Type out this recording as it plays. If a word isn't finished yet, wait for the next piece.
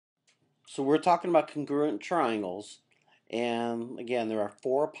So we're talking about congruent triangles, and again, there are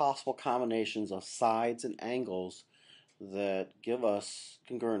four possible combinations of sides and angles that give us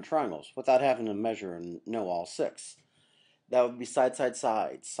congruent triangles without having to measure and know all six. That would be side, side,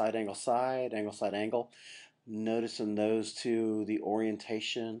 side, side, angle, side, angle. Notice in those two the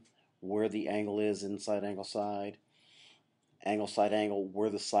orientation, where the angle is inside angle, side, side, angle, where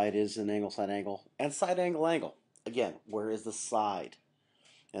the side is in angle, side, angle, angle. Again, where is the side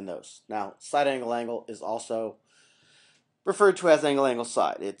in those? Now, side, angle is also referred to as angle,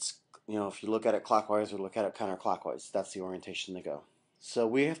 side. It's, if you look at it clockwise or look at it counterclockwise, that's the orientation they go. So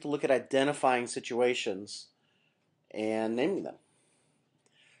we have to look at identifying situations and naming them.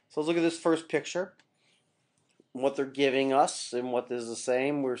 So let's look at this first picture. What they're giving us and what is the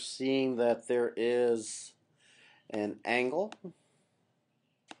same. We're seeing that there is an angle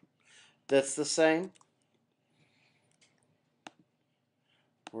that's the same.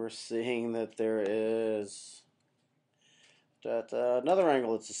 We're seeing that there is another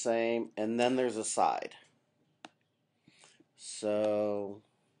angle that's the same, and then there's a side. So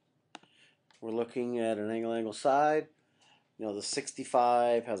we're looking at an angle, side. The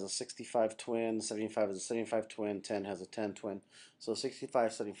 65 has a 65 twin, 75 has a 75 twin, 10 has a 10 twin. So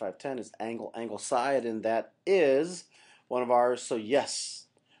 65, 75, 10 is angle, side, and that is one of ours. So yes,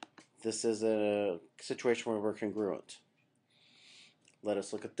 this is a situation where we're congruent. Let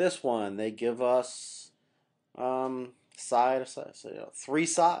us look at this one. They give us side, so, three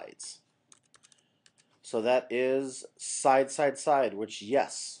sides. So that is side, side, side, which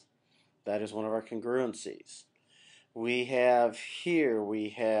yes, that is one of our congruencies. We have here, we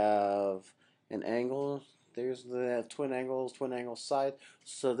have an angle. There's the twin angle, side.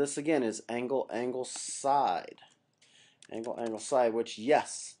 So this again is angle, side. Angle, side, which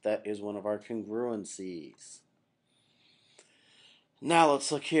yes, that is one of our congruencies. Now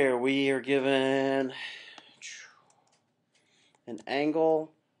let's look here. We are given an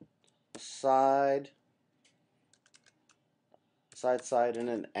angle, a side, side, and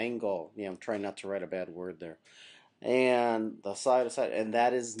an angle. Yeah, I'm trying not to write a bad word there. And the side, and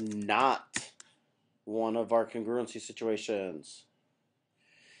that is not one of our congruency situations.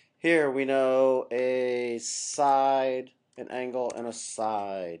 Here we know a side, an angle, and a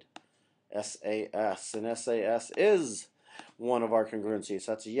side. SAS, and SAS is one of our congruencies.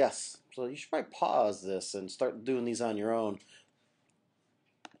 That's a yes. So you should probably pause this and start doing these on your own.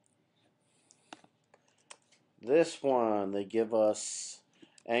 This one, they give us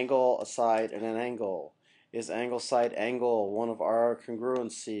angle, a side, and an angle. Is angle, side, angle one of our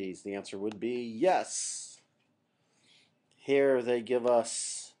congruencies? The answer would be yes. Here they give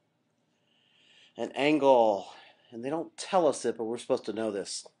us an angle, and they don't tell us it, but we're supposed to know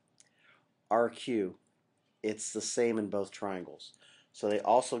this. RQ. It's the same in both triangles. So they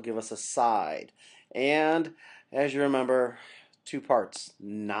also give us a side. And as you remember, two parts,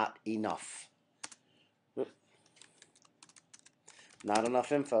 not enough. Not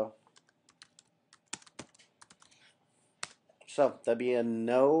enough info. So that'd be a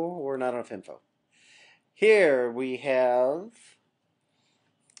no or not enough info. Here we have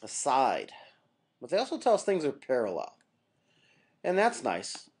a side. But they also tell us things are parallel. And that's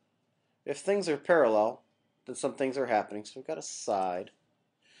nice. If things are parallel, then some things are happening. So we've got a side.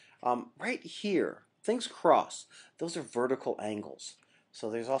 Right here, things cross. Those are vertical angles. So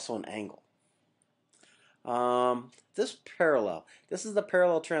there's also an angle. This parallel. This is the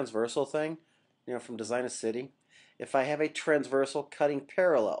parallel transversal thing, from Design a City. If I have a transversal cutting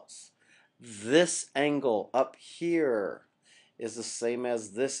parallels, this angle up here is the same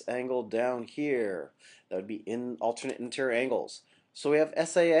as this angle down here. That would be in alternate interior angles. So we have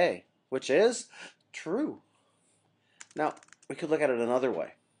SAA, which is true. Now, we could look at it another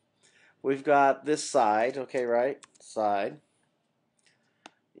way. We've got this side, okay, right? Side.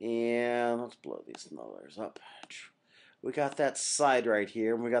 And let's blow these numbers up. We got that side right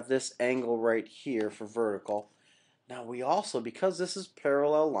here, and we got this angle right here for vertical. Now we also, because this is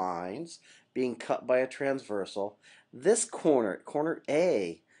parallel lines being cut by a transversal, this corner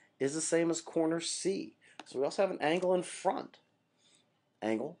A, is the same as corner C. So we also have an angle in front.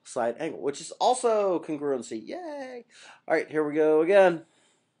 Angle, side, angle, which is also congruency. Yay! All right, here we go again.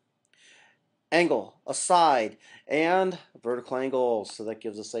 Angle, a side, and vertical angle. So that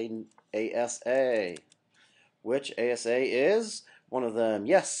gives us an ASA. Which ASA is one of them.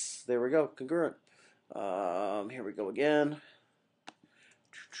 Yes, there we go, congruent. Here we go again.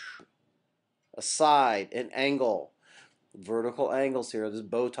 A side, an angle. Vertical angles here, this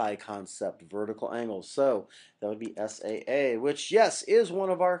bow tie concept, vertical angles. So that would be SAA, which, yes, is one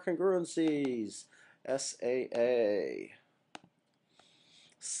of our congruencies. SAA.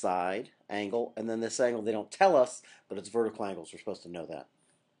 side, angle, and then this angle they don't tell us, but it's vertical angles. We're supposed to know that.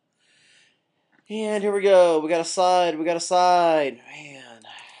 And here we go. We got a side. We got a side. Man.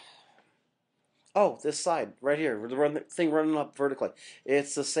 Oh, this side right here. The thing running up vertically.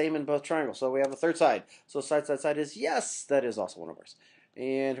 It's the same in both triangles. So we have a third side. So side, side, side is yes. That is also one of ours.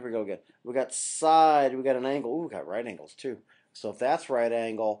 And here we go again. We got side. We got an angle. Ooh, we got right angles too. So if that's right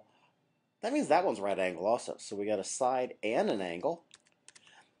angle, that means that one's right angle also. So we got a side and an angle.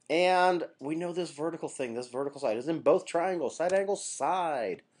 And we know this vertical thing, this vertical side, is in both triangles. Side, angle,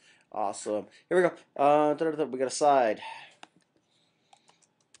 side. Awesome. Here we go. We got a side.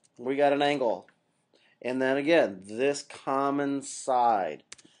 We got an angle. And then again, this common side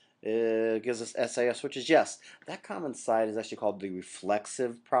gives us SAS, which is yes. That common side is actually called the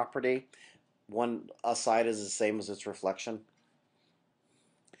reflexive property. A side is the same as its reflection.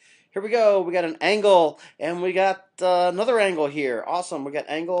 Here we go. We got an angle, and we got another angle here. Awesome. We got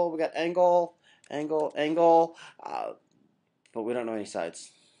angle, angle, but we don't know any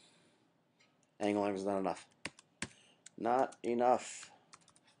sides. Angle is not enough. Not enough.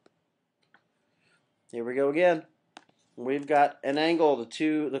 Here we go again. We've got an angle.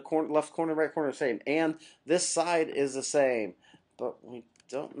 The left corner, right corner, are the same, and this side is the same, but we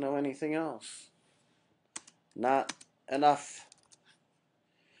don't know anything else. Not enough.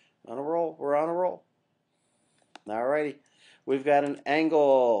 On a roll. We're on a roll. Alrighty. We've got an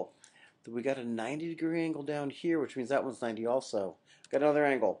angle. We got a 90-degree angle down here, which means that one's 90 also. Got another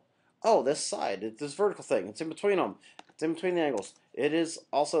angle. Oh, this side, this vertical thing, it's in between them. It's in between the angles. It is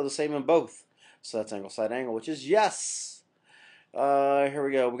also the same in both. So that's angle, side, angle, which is yes. Here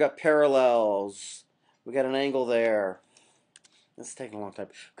we go. We got parallels. We got an angle there. This is taking a long time.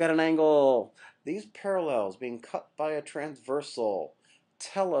 We've got an angle. These parallels being cut by a transversal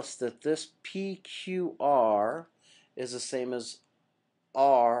tell us that this PQR is the same as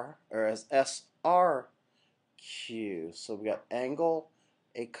R, or as SRQ. So we got angle,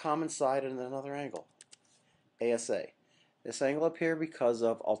 a common side, and another angle. ASA. This angle up here, because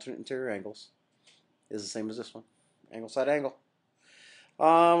of alternate interior angles, is the same as this one. Angle, side, angle.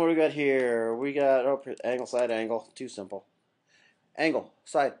 What do we got here? We got angle, side, angle. Too simple. Angle,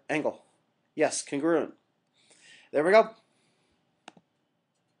 side, angle. Yes, congruent. There we go.